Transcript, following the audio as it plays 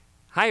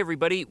Hi,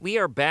 everybody. We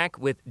are back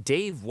with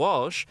Dave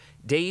Walsh.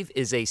 Dave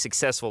is a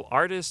successful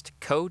artist,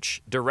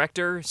 coach,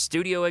 director,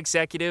 studio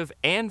executive,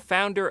 and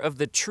founder of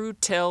the True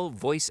Tell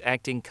voice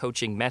acting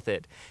coaching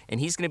method. And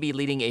he's going to be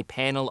leading a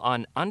panel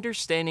on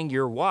understanding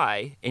your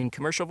why in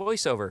commercial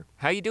voiceover.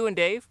 How you doing,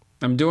 Dave?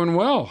 I'm doing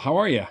well. How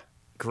are you?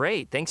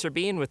 Great. Thanks for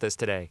being with us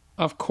today.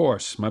 Of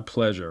course. My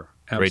pleasure.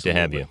 Great to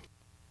have you.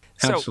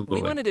 So we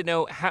Absolutely. wanted to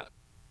know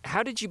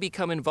how did you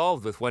become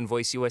involved with One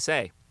Voice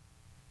USA?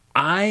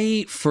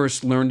 I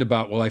first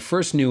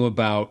knew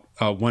about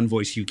One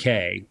Voice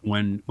UK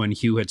when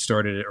Hugh had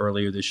started it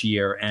earlier this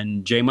year,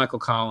 and J. Michael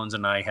Collins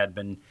and I had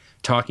been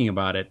talking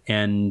about it,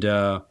 and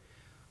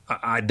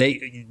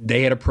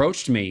they had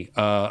approached me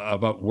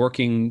about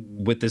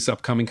working with this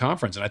upcoming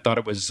conference, and I thought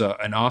it was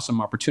an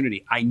awesome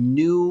opportunity. I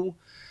knew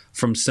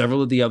from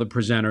several of the other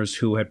presenters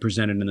who had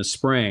presented in the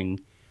spring,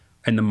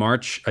 in the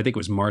March, I think it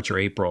was March or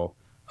April,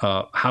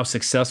 how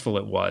successful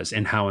it was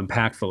and how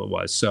impactful it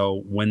was.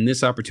 So when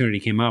this opportunity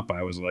came up,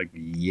 I was like,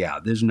 yeah,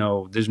 there's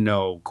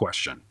no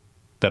question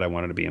that I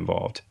wanted to be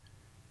involved.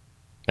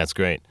 That's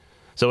great.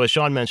 So as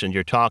Sean mentioned,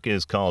 your talk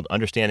is called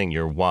Understanding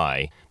Your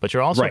Why, but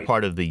you're also Right.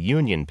 part of the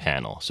union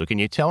panel. So can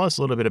you tell us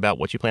a little bit about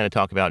what you plan to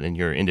talk about in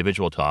your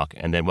individual talk,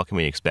 and then what can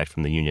we expect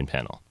from the union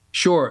panel?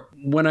 Sure.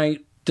 When I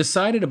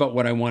decided about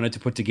what I wanted to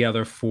put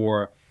together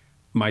for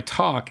my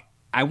talk,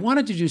 I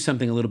wanted to do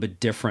something a little bit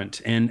different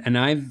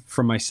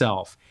for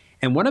myself.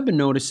 And what I've been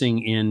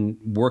noticing in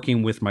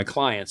working with my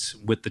clients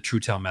with the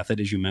True Tell method,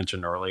 as you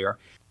mentioned earlier,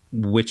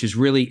 which is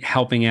really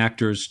helping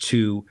actors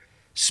to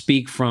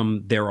speak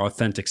from their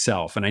authentic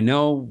self. And I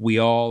know we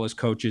all, as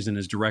coaches and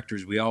as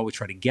directors, we always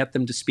try to get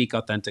them to speak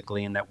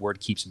authentically, and that word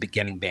keeps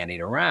getting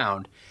bandied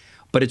around.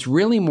 But it's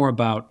really more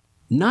about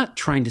not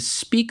trying to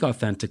speak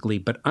authentically,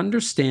 but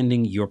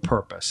understanding your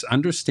purpose,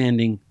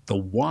 understanding the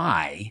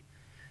why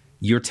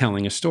you're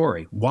telling a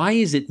story. Why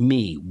is it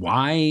me?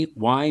 Why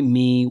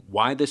me?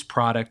 Why this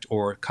product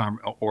or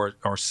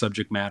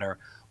subject matter?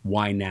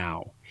 Why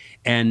now?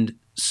 And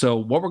so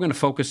what we're going to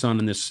focus on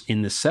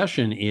in this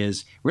session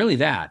is really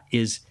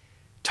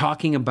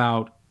talking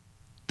about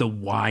the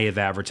why of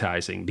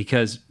advertising,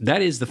 because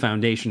that is the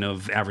foundation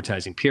of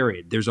advertising,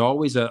 period. There's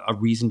always a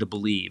reason to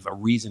believe, a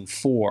reason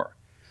for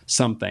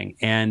something.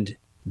 And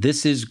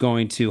this is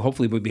going to,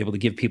 hopefully we'll be able to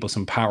give people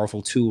some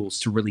powerful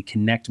tools to really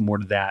connect more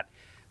to that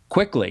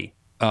quickly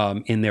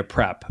in their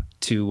prep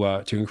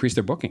to increase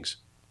their bookings.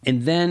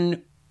 And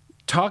then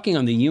talking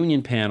on the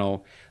union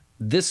panel,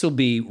 this will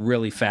be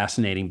really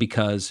fascinating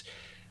because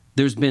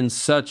there's been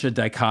such a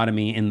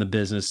dichotomy in the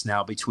business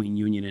now between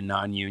union and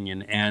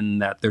non-union, and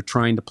that they're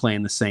trying to play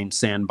in the same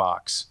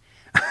sandbox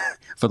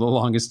for the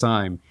longest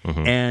time.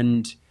 Mm-hmm.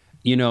 And,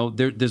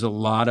 there's a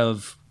lot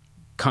of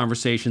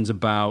conversations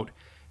about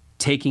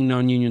taking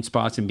non-union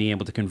spots and being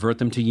able to convert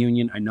them to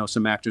union. I know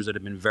some actors that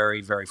have been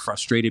very, very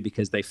frustrated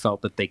because they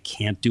felt that they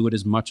can't do it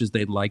as much as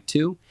they'd like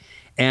to.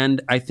 And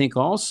I think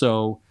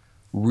also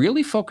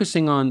really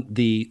focusing on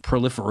the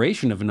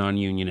proliferation of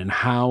non-union and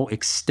how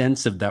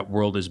extensive that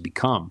world has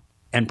become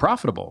and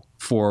profitable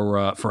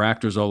for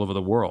actors all over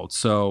the world.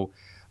 So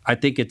I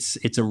think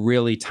it's a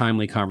really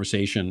timely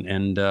conversation,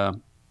 and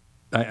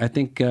I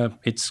think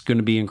it's going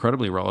to be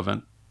incredibly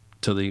relevant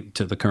to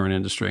the current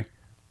industry.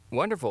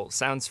 Wonderful.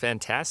 Sounds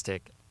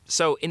fantastic.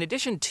 So, in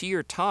addition to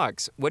your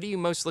talks, what are you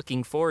most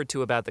looking forward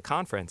to about the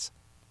conference?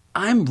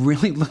 I'm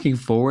really looking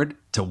forward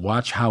to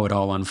watch how it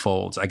all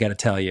unfolds. I got to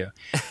tell you,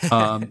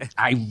 I've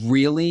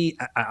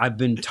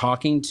been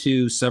talking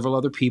to several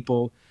other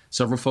people,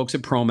 several folks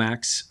at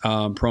Promax.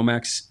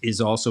 Promax is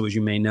also, as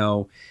you may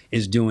know,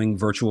 is doing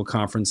virtual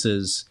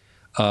conferences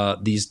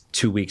these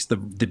 2 weeks. The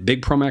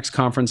big Promax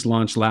conference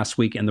launched last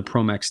week, and the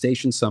Promax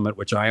Station Summit,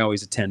 which I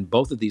always attend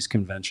both of these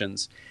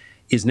conventions,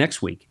 is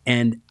next week.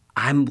 And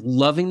I'm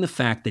loving the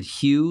fact that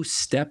Hugh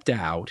stepped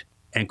out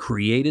and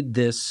created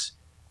this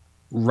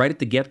right at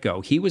the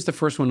get-go. He was the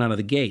first one out of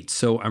the gate.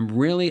 So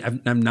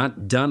I'm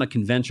not done a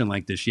convention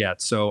like this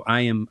yet. So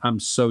I'm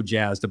so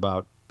jazzed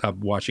about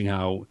watching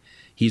how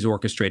he's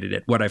orchestrated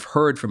it. What I've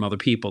heard from other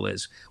people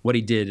is what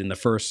he did in the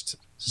first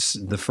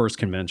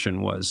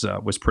convention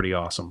was pretty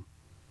awesome.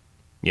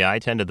 Yeah, I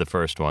attended the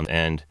first one,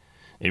 and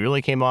it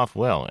really came off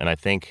well. And I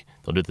think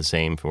they'll do the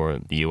same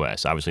for the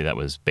U.S. Obviously, that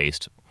was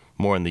based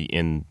more in the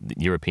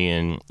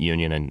European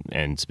Union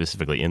and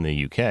specifically in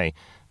the UK,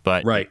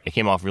 but right. It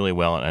came off really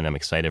well, and I'm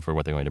excited for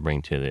what they're going to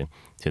bring to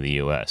the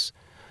US.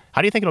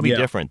 How do you think it'll be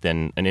different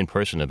than an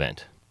in-person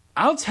event?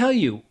 I'll tell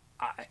you,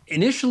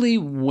 initially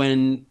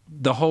when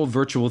the whole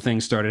virtual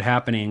thing started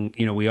happening,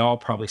 we all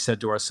probably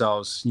said to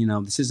ourselves,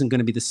 this isn't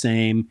going to be the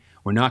same.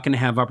 We're not going to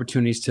have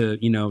opportunities to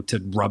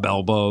rub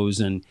elbows,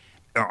 and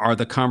are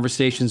the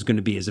conversations going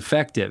to be as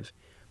effective?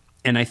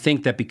 And I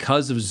think that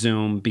because of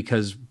Zoom,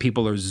 because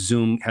people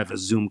have a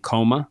Zoom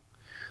coma,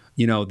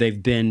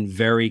 they've been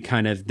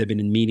they've been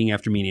in meeting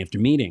after meeting after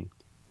meeting.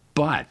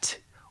 But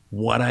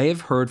what I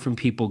have heard from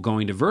people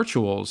going to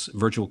virtual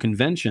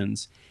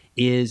conventions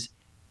is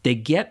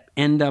they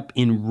end up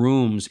in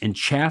rooms and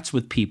chats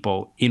with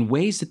people in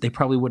ways that they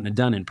probably wouldn't have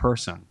done in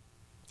person.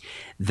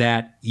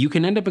 that you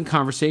can end up in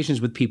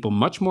conversations with people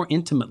much more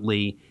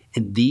intimately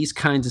in these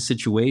kinds of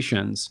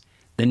situations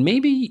than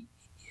maybe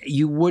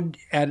you would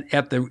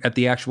at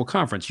the actual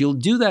conference. You'll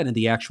do that in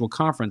the actual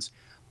conference,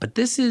 but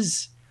this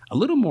is a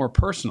little more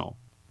personal,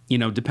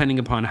 depending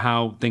upon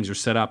how things are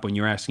set up when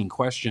you're asking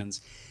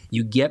questions.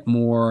 You get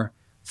more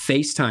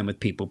FaceTime with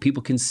people.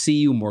 People can see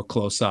you more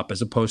close up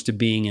as opposed to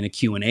being in a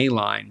Q&A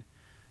line,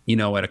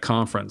 at a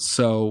conference.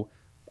 So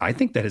I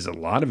think that has a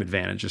lot of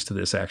advantages to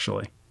this,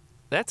 actually.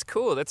 That's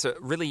cool. That's a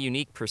really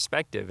unique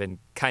perspective, and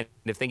kind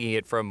of thinking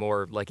it from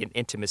more like an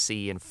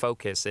intimacy and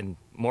focus and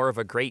more of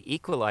a great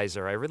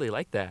equalizer. I really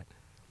like that.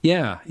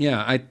 Yeah.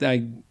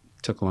 I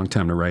took a long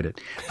time to write it.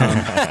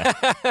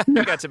 I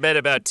got to bed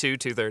about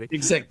 2:30.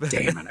 Exactly.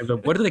 Damn it. I go,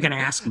 what are they going to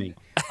ask me?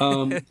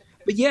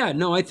 But yeah,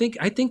 no, I think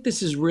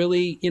this is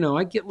really,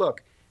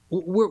 look,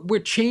 we're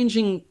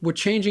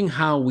changing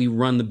how we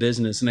run the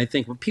business. And I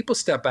think when people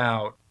step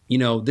out,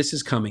 this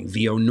is coming.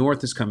 VO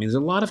North is coming. There's a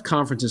lot of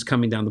conferences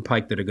coming down the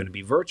pike that are going to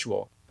be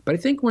virtual. But I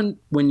think when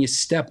you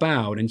step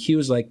out, and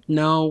Hugh's like,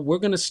 no, we're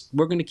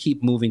gonna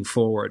keep moving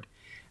forward.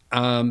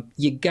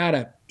 You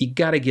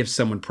gotta give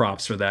someone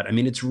props for that. I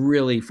mean, it's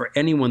really, for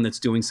anyone that's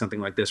doing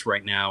something like this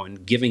right now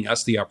and giving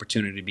us the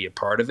opportunity to be a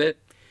part of it,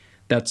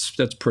 that's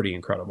pretty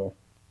incredible.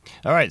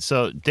 All right,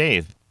 so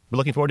Dave, we're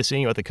looking forward to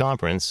seeing you at the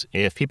conference.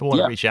 If people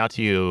want to reach out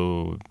to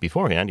you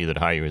beforehand, either to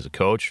hire you as a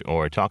coach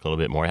or talk a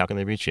little bit more, how can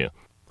they reach you?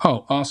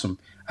 Oh, awesome.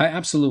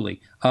 Absolutely.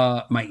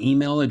 My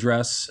email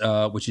address,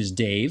 which is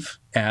Dave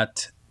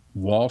at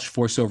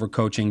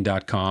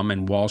walshvoiceovercoaching.com,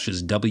 and Walsh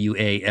is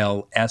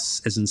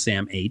WALS as in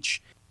Sam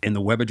H. And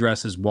the web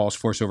address is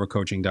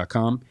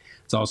walshvoiceovercoaching.com.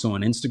 It's also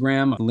on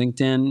Instagram,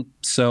 LinkedIn.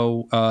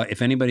 So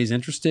if anybody's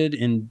interested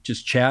in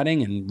just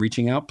chatting and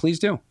reaching out, please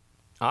do.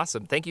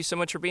 Awesome. Thank you so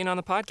much for being on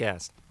the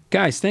podcast.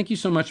 Guys, thank you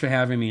so much for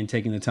having me and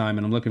taking the time.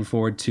 And I'm looking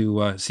forward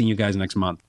to seeing you guys next month.